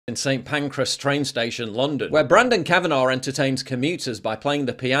in St Pancras train station, London, where Brandon Kavanagh entertains commuters by playing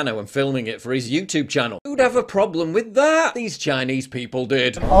the piano and filming it for his YouTube channel. Who'd have a problem with that? These Chinese people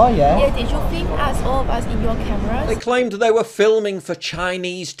did. Oh yeah? Yeah, did you film us, all of us, in your cameras? They claimed they were filming for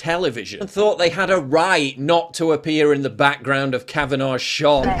Chinese television and thought they had a right not to appear in the background of Kavanagh's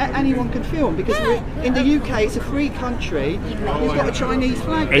shot. Anyone can film because in the UK it's a free country. We've got a Chinese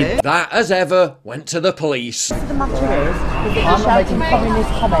flag there. That, as ever, went to the police. The matter is that you're shouting communist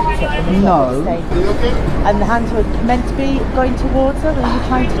comments at them. No. And the hands were meant to be going towards her. Were you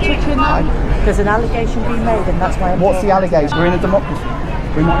trying to touch her in that? There's an allegation being made, and that's why I'm... What's the allegation? We're in a democracy.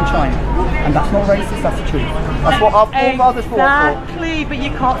 We're not in China. And that's not racist, that's the truth. That's what our forefathers fought for. Exactly, but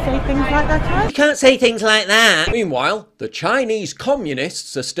you can't say things like that, huh? You can't say things like that. Meanwhile, the Chinese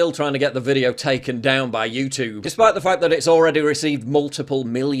communists are still trying to get the video taken down by YouTube, despite the fact that it's already received multiple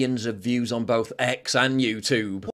millions of views on both X and YouTube.